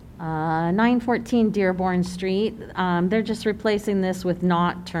 914 Dearborn Street. They're just replacing this with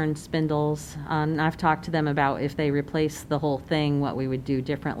not turned spindles. I've talked to them about if they replace the whole thing, what we would do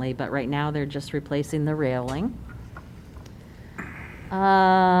differently, but right now they're just replacing the railing.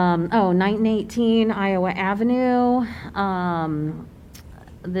 918 Iowa Avenue.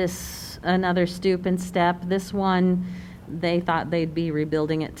 This, another stoop and step. This one, they thought they'd be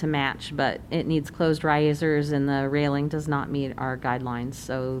rebuilding it to match, but it needs closed risers and the railing does not meet our guidelines,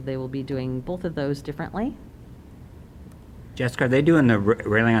 so they will be doing both of those differently. Jessica, are they doing the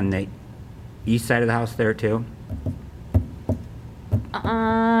railing on the east side of the house there too?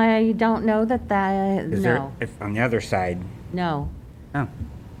 I don't know that, Is no. there, if on the other side? No. Oh,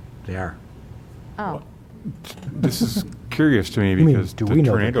 they are. Oh, This is curious to me mean, because do the we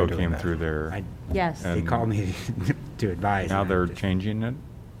know that tornado they're doing came that? through there. yes. They And called me to advise. Now and they're I just- changing it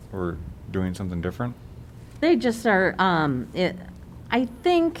or doing something different? They just are, I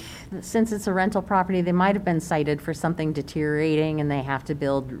think since it's a rental property, they might have been cited for something deteriorating and they have to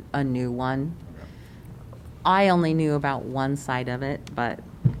build a new one. I only knew about one side of it, but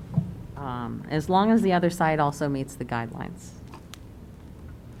as long as the other side also meets the guidelines.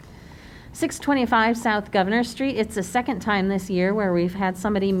 625 South Governor Street. It's the second time this year where we've had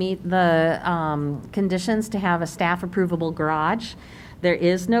somebody meet the conditions to have a staff approvable garage. There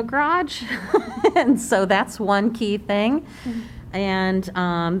is no garage, and so that's one key thing. And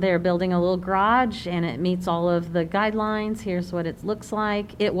they're building a little garage, and it meets all of the guidelines. Here's what it looks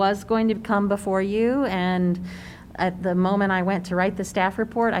like. It was going to come before you, and at the moment I went to write the staff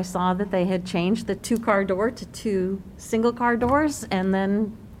report, I saw that they had changed the 2-car door to 2 single-car doors, and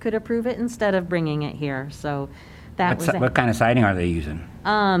then could approve it instead of bringing it here. So that was What kind of siding are they using?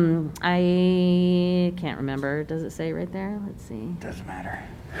 I can't remember. Does it say right there? Let's see. Doesn't matter.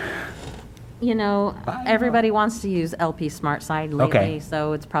 You know, everybody wants to use LP Smart Side lately, Okay.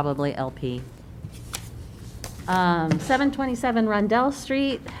 so it's probably LP. 727 Rundell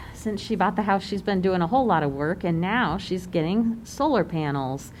Street. Since she bought the house, she's been doing a whole lot of work, and now she's getting solar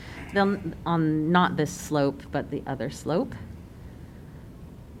panels. On not this slope, but the other slope.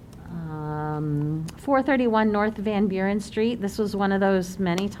 431 North Van Buren Street. This was one of those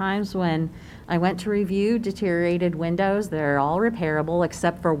many times when I went to review deteriorated windows. They're all repairable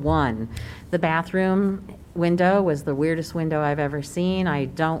except for one. The bathroom window was the weirdest window I've ever seen. I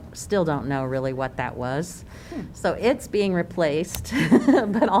still don't know really what that was. So it's being replaced,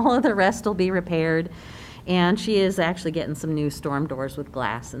 but all of the rest will be repaired. And she is actually getting some new storm doors with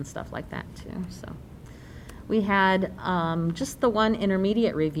glass and stuff like that too. So we had just the one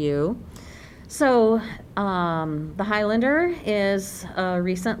intermediate review. So the Highlander is a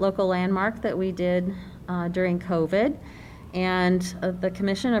recent local landmark that we did during COVID. And the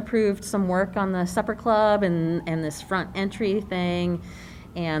commission approved some work on the supper club and this front entry thing.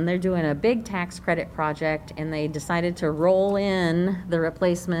 And they're doing a big tax credit project, and they decided to roll in the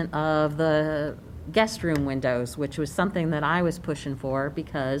replacement of the guest room windows, which was something that I was pushing for,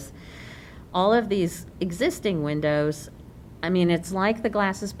 because all of these existing windows, I mean, it's like the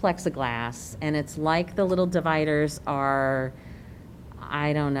glass is plexiglass, and it's like the little dividers are,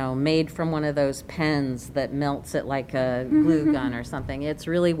 I don't know, made from one of those pens that melts it like a glue gun or something. It's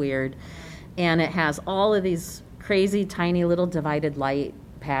really weird. And it has all of these crazy tiny little divided light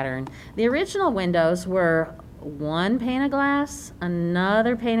pattern. The original windows were one pane of glass,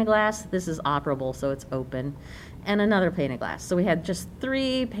 another pane of glass. This is operable, so it's open, and another pane of glass. So we had just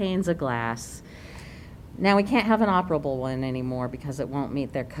 3 panes of glass. Now we can't have an operable one anymore because it won't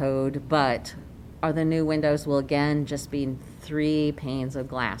meet their code, but the new windows will again just be 3 panes of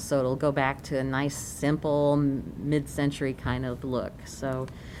glass. So it'll go back to a nice, simple, mid-century kind of look. So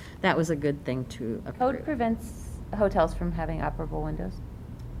that was a good thing to approve. Code prevents hotels from having operable windows?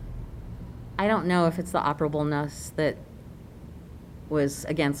 I don't know if it's the operableness that was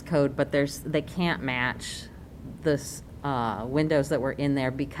against code, but they can't match the windows that were in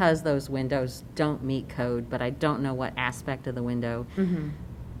there because those windows don't meet code, but I don't know what aspect of the window.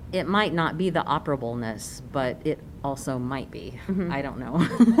 It might not be the operableness, but it also might be. I don't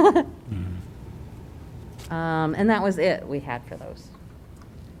know. And that was it we had for those.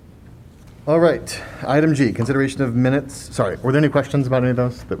 All right, item G, consideration of minutes. Sorry, were there any questions about any of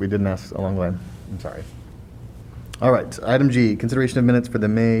those that we didn't ask along the way? I'm sorry. All right, item G, consideration of minutes for the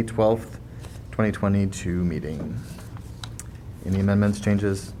May 12th, 2022 meeting. Any amendments,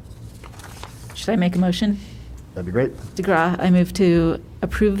 changes? Should I make a motion? That'd be great. DeGraw, I move to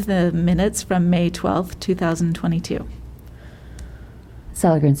approve the minutes from May 12th, 2022.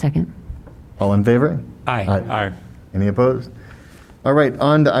 Seligren, second. All in favor? Aye. Aye. Any opposed? All right,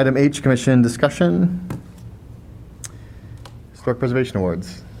 on to item H, commission discussion. Historic Preservation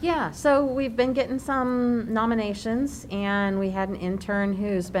Awards. Yeah, so we've been getting some nominations, and we had an intern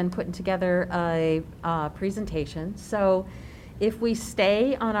who's been putting together a presentation. So if we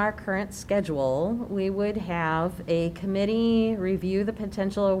stay on our current schedule, we would have a committee review the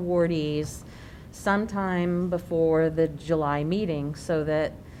potential awardees sometime before the July meeting so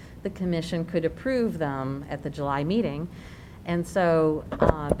that the commission could approve them at the July meeting. And so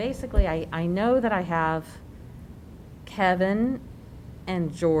basically, I know that I have Kevin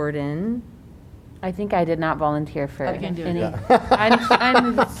and Jordan. I think I did not volunteer for I can do it. any.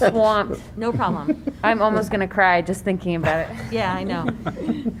 I'm swamped. No problem. I'm almost going to cry just thinking about it. Yeah, I know.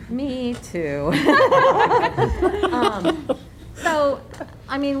 Me too. So,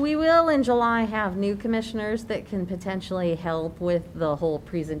 I mean, we will in July have new commissioners that can potentially help with the whole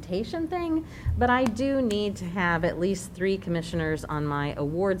presentation thing, but I do need to have at least 3 commissioners on my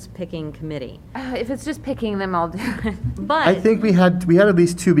awards picking committee. If it's just picking them, I'll do it. But I think we had at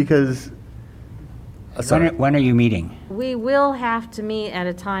least 2 because, sorry. When are you meeting? we will have to meet at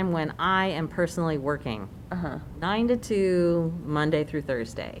a time when I am personally working. 9 to 2, Monday through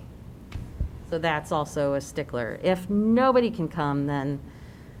Thursday. So that's also a stickler. If nobody can come, then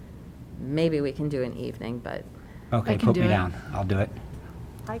maybe we can do an evening, but, Okay, I can put do me it. down. I'll do it.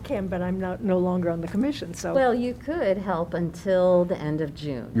 I can, but I'm no longer on the commission, so. well, you could help until the end of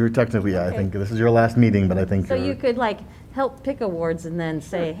June. You're technically, I think this is your last meeting, but I think So you're- you could like help pick awards and then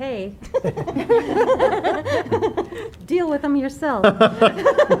say, hey, deal with them yourself.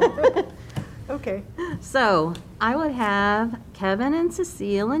 Okay. So I would have Kevin and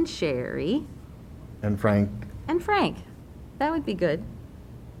Cecile and Sherry and Frank. and Frank. That would be good.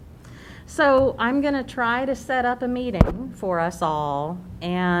 So I'm going to try to set up a meeting for us all,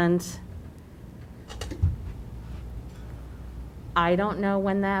 and I don't know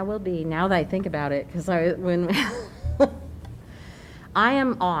when that will be, now that I think about it, because I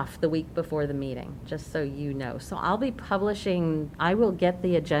am off the week before the meeting, just so you know. So I'll be publishing, I will get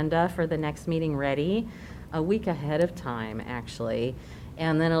the agenda for the next meeting ready a week ahead of time, actually.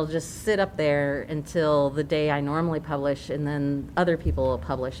 And then it'll just sit up there until the day I normally publish, and then other people will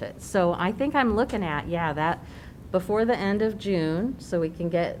publish it. So I think I'm looking at, that before the end of June, so we can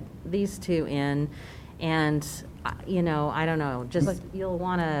get these 2 in. And, I don't know, just you'll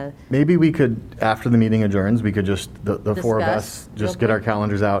want to, Maybe we could, after the meeting adjourns, we could just, the 4 of Discuss us, real just get our quick.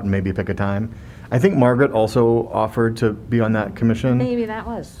 calendars out and maybe pick a time. I think Margaret also offered to be on that commission. maybe that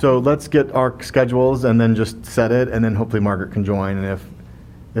was. So let's get our schedules and then just set it, and then hopefully Margaret can join, and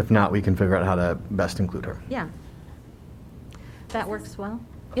if not, we can figure out how to best include her. Yeah. That works well.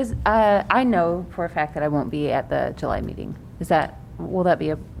 I know for a fact that I won't be at the July meeting. Will that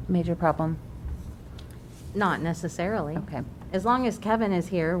be a major problem? Not necessarily. Okay. As long as Kevin is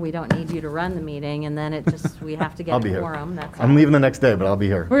here, we don't need you to run the meeting, and then we have to I'll get be a here. quorum, that's I'm all. leaving the next day, but I'll be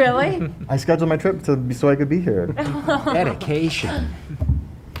here. Really? I scheduled my trip so I could be here. Dedication.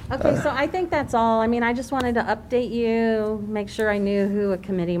 Okay, so I think that's all. I mean, I just wanted to update you, make sure I knew who a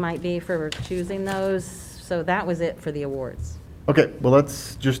committee might be for choosing those. So that was it for the awards. Okay, well,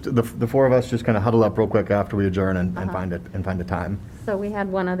 let's just, the four of us just kind of huddle up real quick after we adjourn and find a time. So we had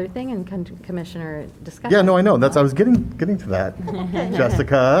one other thing in Commissioner discussion. Yeah, no, I know. I was getting to that.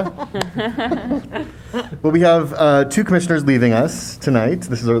 Jessica. Well, we have two commissioners leaving us tonight.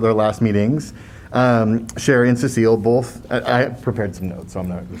 This is their last meetings. Sherry and Cecile, both, I prepared some notes, so I'm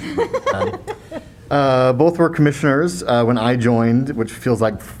not. Both were commissioners when I joined, which feels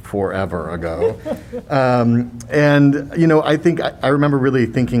like forever ago. And, you know, I think I remember really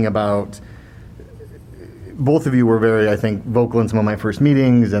thinking about, both of you were very, I think, vocal in some of my first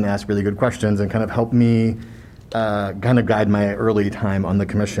meetings and asked really good questions and kind of helped me kind of guide my early time on the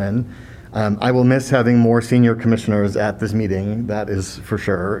commission. I will miss having more senior commissioners at this meeting, that is for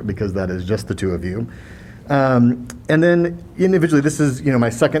sure, because that is just the two of you. And then individually, this is, you know,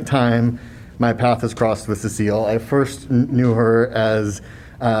 my second time my path has crossed with Cecile. I first knew her as,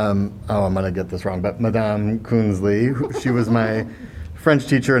 I'm going to get this wrong, but Madame Kunzli. She was my French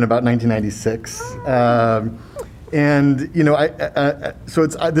teacher in about 1996. And, you know, so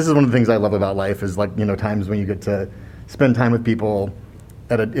this is one of the things I love about life is, like, you know, times when you get to spend time with people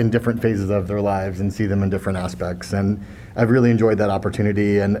in different phases of their lives and see them in different aspects. And I've really enjoyed that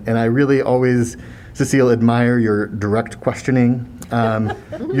opportunity. And I really always, Cecile, admire your direct questioning.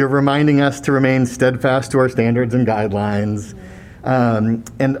 You're reminding us to remain steadfast to our standards and guidelines.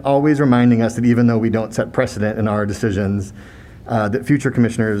 And always reminding us that even though we don't set precedent in our decisions, that future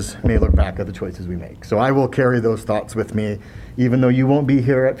commissioners may look back at the choices we make. So I will carry those thoughts with me. Even though you won't be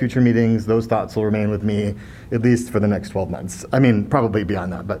here at future meetings, those thoughts will remain with me at least for the next 12 months. I mean, probably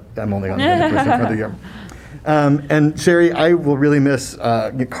beyond that, but I'm only on the 21st for the year. And Sherry, I will really miss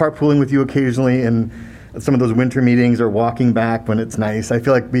carpooling with you occasionally in some of those winter meetings or walking back when it's nice. I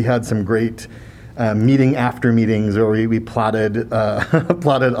feel like we had some great meeting after meetings where we plotted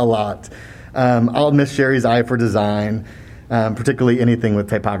plotted a lot. I'll miss Sherry's eye for design. Particularly anything with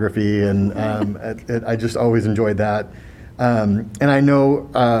typography, and I just always enjoyed that. And I know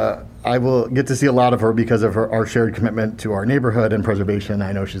I will get to see a lot of her because of our shared commitment to our neighborhood and preservation.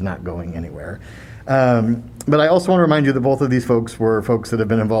 I know she's not going anywhere. But I also want to remind you that both of these folks were folks that have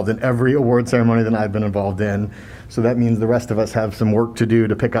been involved in every award ceremony that I've been involved in. So that means the rest of us have some work to do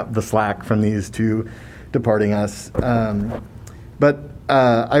to pick up the slack from these two departing us. But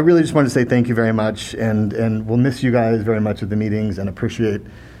I really just wanted to say thank you very much, and we'll miss you guys very much at the meetings and appreciate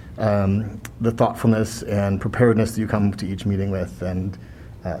the thoughtfulness and preparedness that you come to each meeting with, and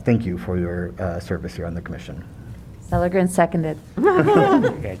thank you for your service here on the commission. Sellergren seconded.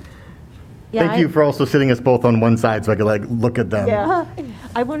 Good. Yeah, Thank you for also sitting us both on one side so I could look at them. Yeah,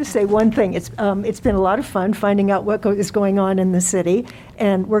 I want to say one thing. It's been a lot of fun finding out what is going on in the city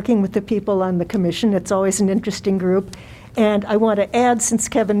and working with the people on the commission. It's always an interesting group. And I want to add, since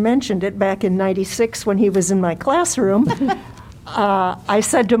Kevin mentioned it, back in '96 when he was in my classroom, I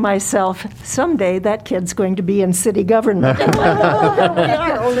said to myself, someday that kid's going to be in city government.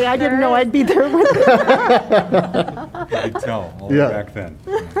 Yeah, only I didn't know I'd be there with him. You could tell all Yeah. back then.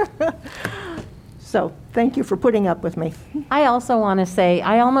 So thank you for putting up with me. I also want to say,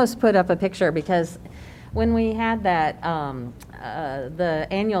 I almost put up a picture because when we had that, the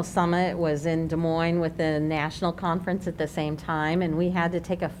annual summit was in Des Moines with the national conference at the same time, and we had to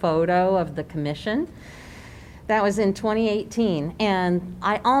take a photo of the commission. That was in 2018, and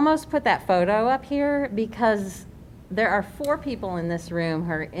I almost put that photo up here because there are 4 people in this room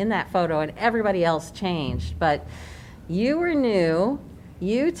who are in that photo, and everybody else changed. But you were new,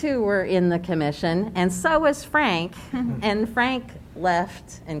 you two were in the commission, and so was Frank, and Frank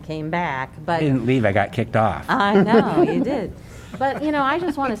left and came back. I But didn't leave, I got kicked off. I know, you did. But, you know, I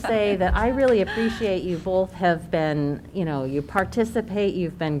just want to say that I really appreciate you both have been, you know, you participate,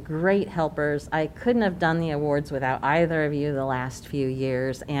 you've been great helpers. I couldn't have done the awards without either of you the last few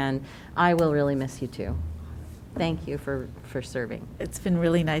years, and I will really miss you too. Thank you for serving. It's been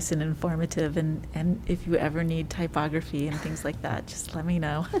really nice and informative, and if you ever need typography and things like that, just let me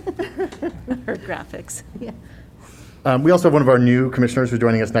know. Or graphics. Yeah. We also have one of our new commissioners who's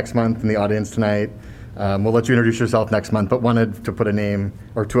joining us next month in the audience tonight. We'll let you introduce yourself next month, but wanted to put a name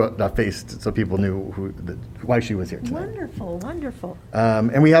or to a face so people knew why she was here tonight. Wonderful, wonderful.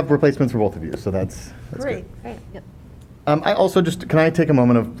 And we have replacements for both of you, so that's Great. Great. Yep. I also can I take a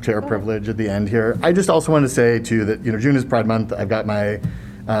moment of chair privilege at the end here? I just also want to say too that, you know, June is Pride Month. I've got my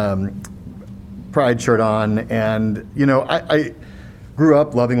Pride shirt on, and I grew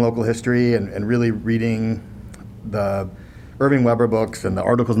up loving local history and really reading the Irving Weber books and the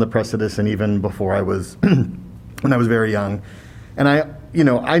articles in the Press Citizen even before I was when I was very young. And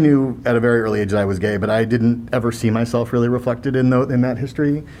I knew at a very early age that I was gay, but I didn't ever see myself really reflected in that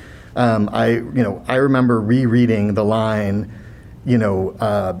history. I remember rereading the line,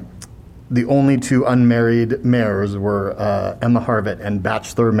 the only two unmarried mayors were Emma Harvett and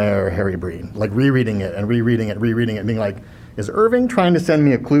Bachelor Mayor Harry Breen. Like rereading it, being like, is Irving trying to send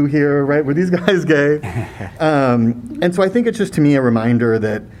me a clue here, right? Were these guys gay? And so I think it's just, to me, a reminder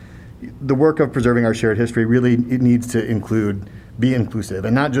that the work of preserving our shared history really it needs to be inclusive,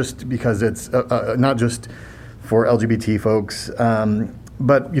 and not just because it's not just for LGBT folks,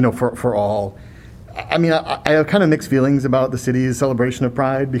 but for all. I mean, I have kind of mixed feelings about the city's celebration of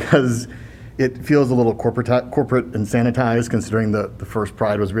Pride because it feels a little corporate and sanitized, considering the first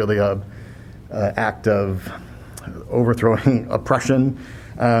Pride was really a act of overthrowing oppression.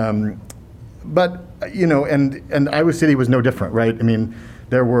 But and Iowa City was no different, right? I mean,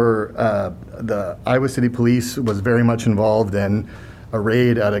 there were the Iowa City Police was very much involved in a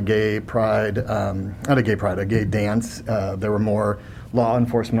raid at a gay pride, a gay dance. There were more law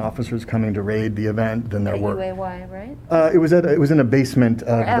enforcement officers coming to raid the event than there were. UAY, right? It was in a basement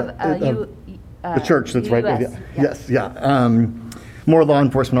of the church. That's right. US, Yes, yeah. More law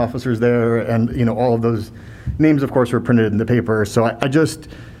enforcement officers there, and all of those names, of course, were printed in the paper. So I just,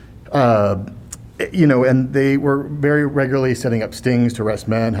 and they were very regularly setting up stings to arrest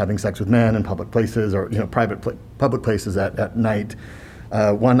men having sex with men in public places or public places at night.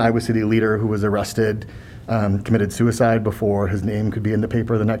 One Iowa City leader who was arrested committed suicide before his name could be in the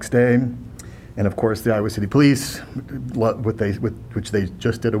paper the next day. And of course, the Iowa City Police, which they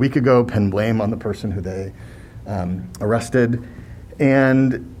just did a week ago, pinned blame on the person who they arrested.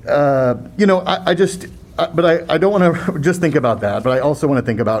 And but I don't want to just think about that, but I also want to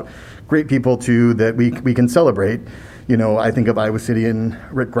think about great people too that we can celebrate. I think of Iowa City and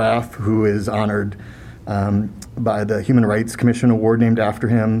Rick Graff, who is honored by the Human Rights Commission Award named after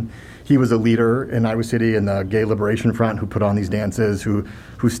him. He was a leader in Iowa City in the Gay Liberation Front who put on these dances, who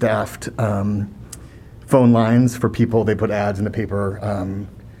staffed phone lines for people. They put ads in the paper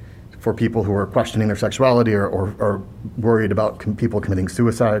for people who were questioning their sexuality or worried about people committing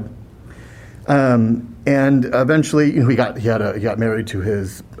suicide. And eventually, he got married to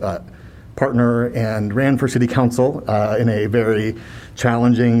his partner and ran for city council in a very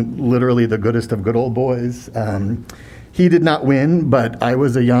challenging, literally the goodest of good old boys. He did not win, but I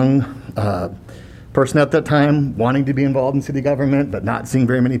was a young person at that time wanting to be involved in city government, but not seeing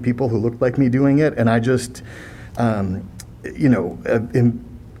very many people who looked like me doing it. And I just, am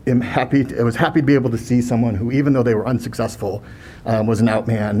happy. I was happy to be able to see someone who, even though they were unsuccessful, was an out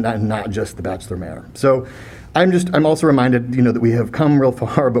man, not just the bachelor mayor. So I'm also reminded, that we have come real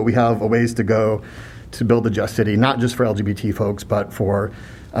far, but we have a ways to go to build a just city, not just for LGBT folks, but for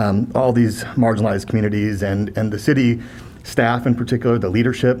all these marginalized communities, and the city staff in particular. The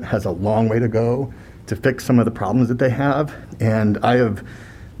leadership has a long way to go to fix some of the problems that they have. And I have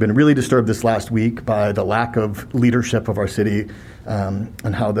been really disturbed this last week by the lack of leadership of our city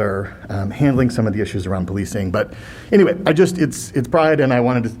and how they're handling some of the issues around policing. But anyway, it's Pride, and I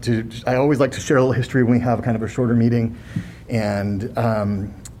wanted I always like to share a little history when we have kind of a shorter meeting. And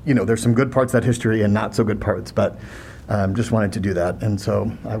there's some good parts of that history and not so good parts, but just wanted to do that. And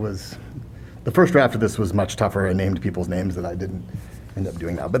so the first draft of this was much tougher. I named people's names that I didn't end up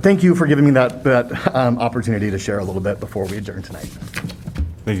doing that. But thank you for giving me that opportunity to share a little bit before we adjourn tonight.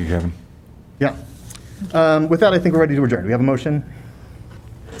 Thank you, Kevin. Yeah. With that, I think we're ready to adjourn. Do we have a motion?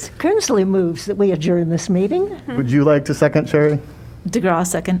 Kernsley moves that we adjourn this meeting. Would you like to second, Sherry? DeGraw,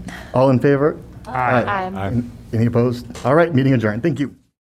 second. All in favor? Aye. Any opposed? All right, meeting adjourned. Thank you.